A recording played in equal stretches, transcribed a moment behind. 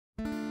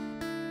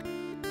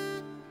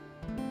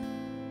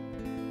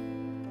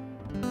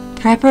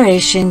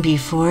Preparation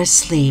before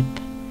sleep.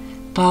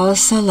 Baal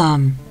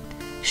Salam,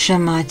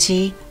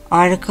 Shamati,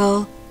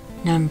 article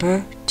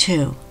number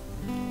 2.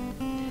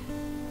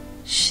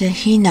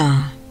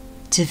 Shekhinah,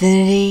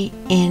 divinity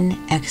in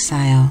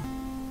exile.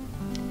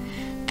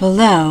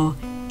 Below,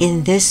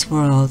 in this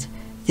world,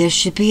 there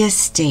should be a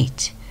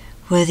state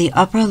where the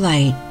upper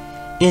light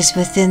is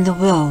within the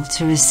will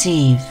to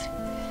receive.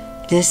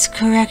 This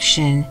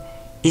correction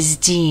is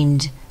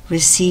deemed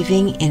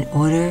receiving in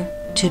order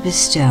to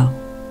bestow.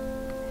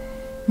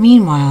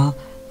 Meanwhile,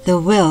 the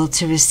will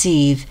to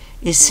receive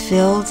is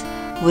filled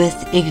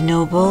with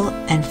ignoble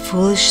and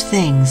foolish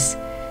things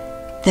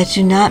that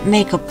do not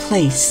make a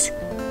place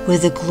where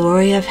the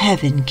glory of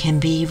heaven can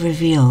be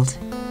revealed.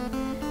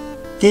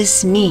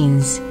 This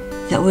means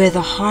that where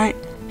the heart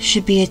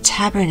should be a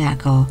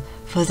tabernacle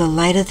for the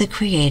light of the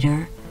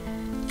Creator,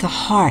 the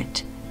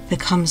heart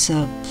becomes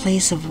a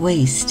place of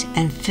waste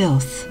and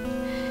filth.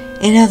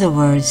 In other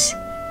words,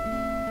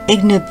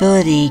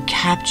 ignobility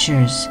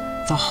captures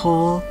the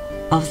whole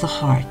of the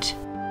heart.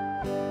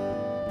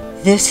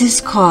 This is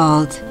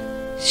called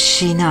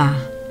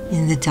Shekhinah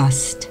in the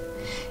dust.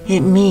 It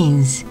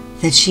means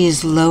that she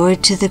is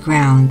lowered to the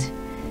ground,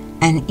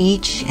 and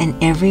each and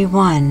every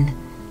one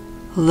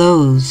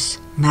loathes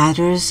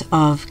matters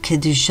of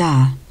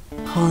Kedusha,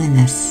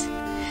 holiness,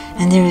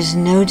 and there is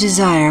no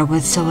desire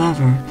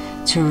whatsoever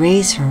to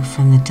raise her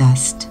from the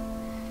dust.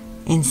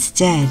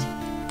 Instead,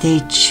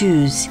 they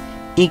choose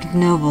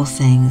ignoble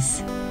things,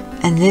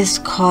 and this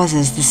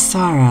causes the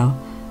sorrow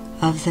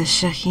of the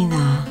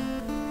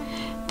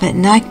Shekhinah, but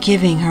not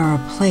giving her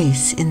a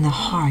place in the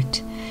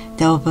heart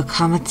that will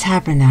become a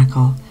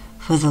tabernacle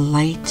for the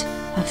light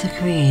of the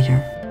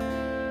Creator.